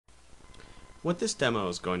What this demo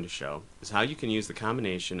is going to show is how you can use the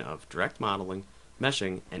combination of direct modeling,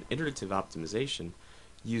 meshing, and iterative optimization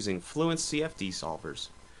using Fluent's CFD solvers,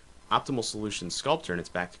 Optimal Solutions Sculptor and its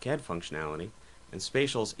back-to-CAD functionality, and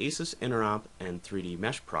Spatial's ASYS Interop and 3D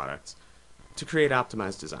Mesh products to create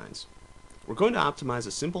optimized designs. We're going to optimize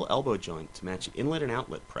a simple elbow joint to match inlet and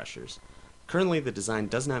outlet pressures. Currently, the design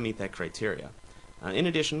does not meet that criteria. In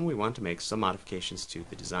addition, we want to make some modifications to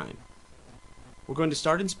the design. We're going to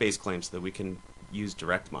start in SpaceClaim so that we can use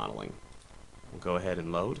direct modeling. We'll go ahead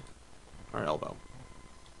and load our elbow.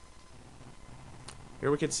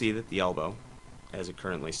 Here we can see that the elbow, as it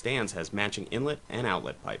currently stands, has matching inlet and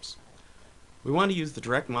outlet pipes. We want to use the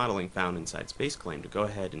direct modeling found inside SpaceClaim to go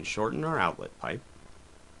ahead and shorten our outlet pipe.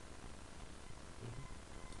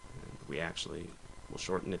 We actually will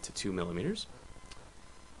shorten it to 2 millimeters.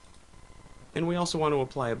 And we also want to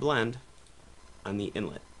apply a blend on the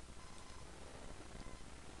inlet.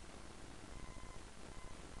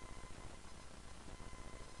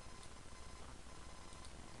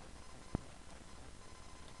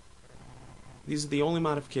 These are the only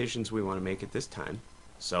modifications we want to make at this time,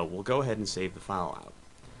 so we'll go ahead and save the file out.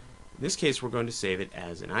 In this case, we're going to save it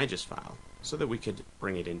as an IGES file so that we could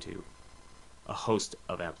bring it into a host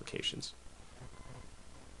of applications.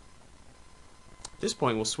 At this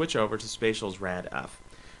point, we'll switch over to Spatial's RADF,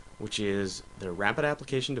 which is the Rapid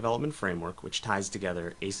Application Development Framework, which ties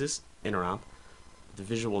together ASYS, Interop, the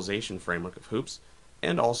visualization framework of Hoops,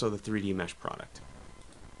 and also the 3D Mesh product.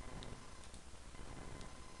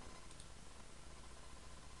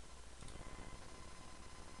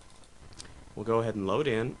 We'll go ahead and load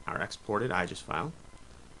in our exported IGES file.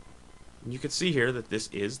 And you can see here that this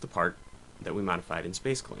is the part that we modified in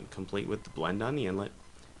SpaceClaim, complete with the blend on the inlet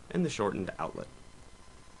and the shortened outlet.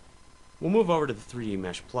 We'll move over to the 3D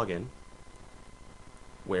Mesh plugin,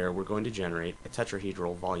 where we're going to generate a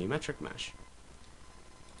tetrahedral volumetric mesh.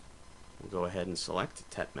 We'll go ahead and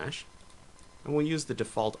select Tet Mesh, and we'll use the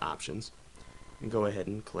default options and go ahead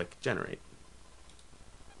and click Generate.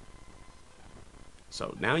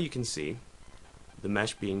 So now you can see the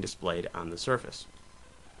mesh being displayed on the surface.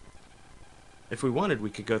 If we wanted,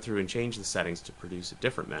 we could go through and change the settings to produce a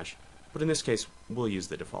different mesh, but in this case, we'll use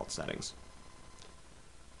the default settings.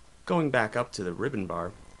 Going back up to the ribbon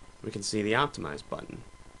bar, we can see the Optimize button.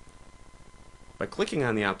 By clicking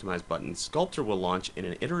on the Optimize button, Sculptor will launch in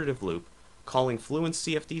an iterative loop, calling Fluent's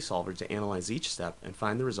CFD solver to analyze each step and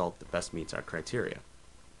find the result that best meets our criteria.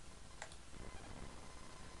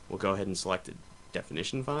 We'll go ahead and select a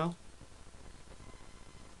definition file,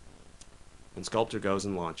 and Sculptor goes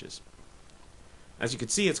and launches. As you can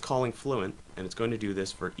see, it's calling Fluent, and it's going to do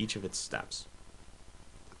this for each of its steps.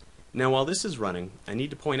 Now, while this is running, I need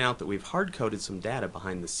to point out that we've hard-coded some data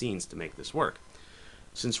behind the scenes to make this work.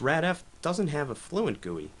 Since RADF doesn't have a Fluent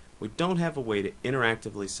GUI, we don't have a way to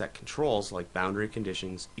interactively set controls like boundary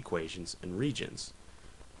conditions, equations, and regions.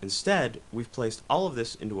 Instead, we've placed all of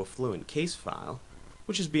this into a Fluent case file,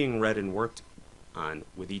 which is being read and worked on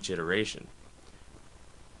with each iteration.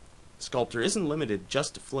 Sculptor isn't limited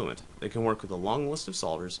just to Fluent. They can work with a long list of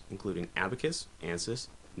solvers, including Abacus, ANSYS,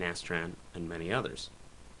 Nastran, and many others.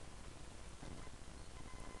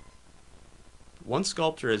 Once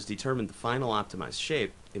Sculptor has determined the final optimized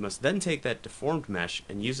shape, they must then take that deformed mesh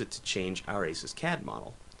and use it to change our ASYS CAD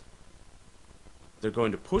model. They're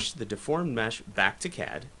going to push the deformed mesh back to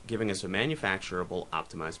CAD, giving us a manufacturable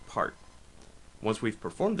optimized part. Once we've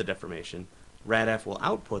performed the deformation, RADF will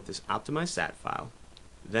output this optimized SAT file.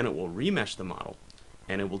 Then it will remesh the model,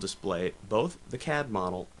 and it will display both the CAD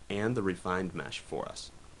model and the refined mesh for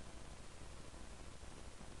us.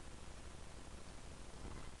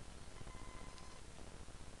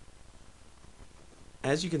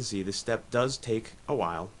 As you can see, this step does take a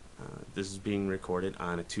while. This is being recorded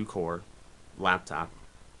on a 2-core laptop,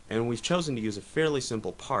 and we've chosen to use a fairly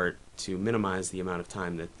simple part to minimize the amount of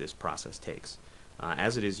time that this process takes.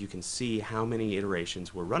 As it is, you can see how many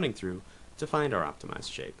iterations we're running through to find our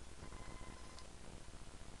optimized shape.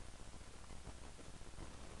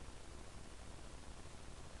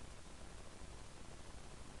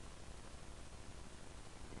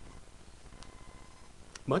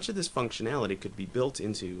 Much of this functionality could be built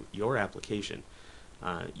into your application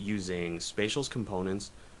using Spatial's components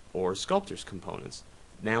or Sculptor's components.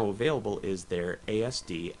 Now available is their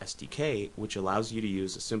ASD SDK, which allows you to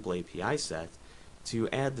use a simple API set to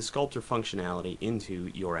add the Sculptor functionality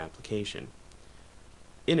into your application.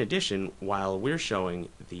 In addition, while we're showing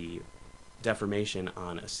the deformation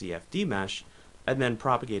on a CFD mesh and then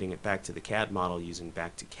propagating it back to the CAD model using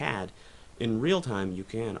back to CAD, in real time you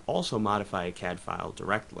can also modify a CAD file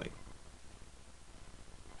directly.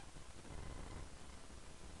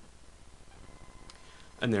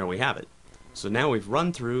 And there we have it. So now we've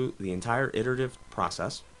run through the entire iterative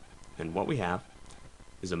process, and what we have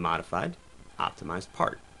is a modified, optimized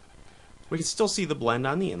part. We can still see the blend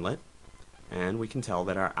on the inlet, and we can tell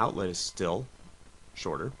that our outlet is still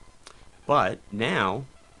shorter. But now,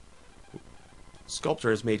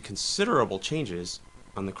 Sculptor has made considerable changes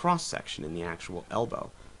on the cross section in the actual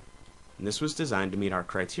elbow. And this was designed to meet our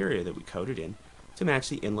criteria that we coded in to match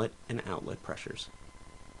the inlet and outlet pressures.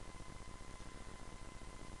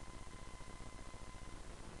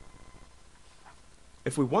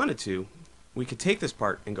 If we wanted to, we could take this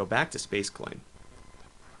part and go back to SpaceClaim.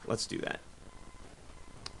 Let's do that.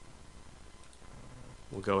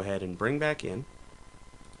 We'll go ahead and bring back in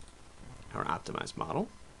our optimized model.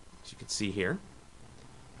 As you can see here,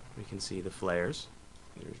 we can see the flares,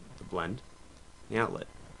 there's the blend, the outlet.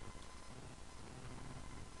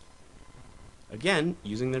 Again,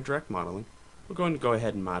 using the direct modeling, we're going to go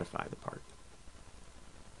ahead and modify the part.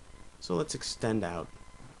 So let's extend out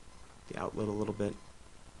the outlet a little bit.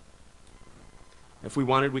 If we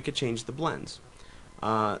wanted, we could change the blends.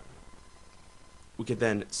 We could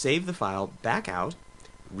then save the file back out,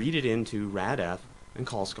 read it into RADF, and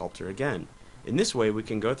call Sculptor again. In this way, we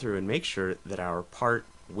can go through and make sure that our part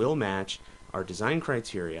will match our design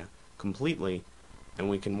criteria completely, and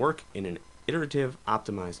we can work in an iterative,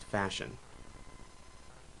 optimized fashion.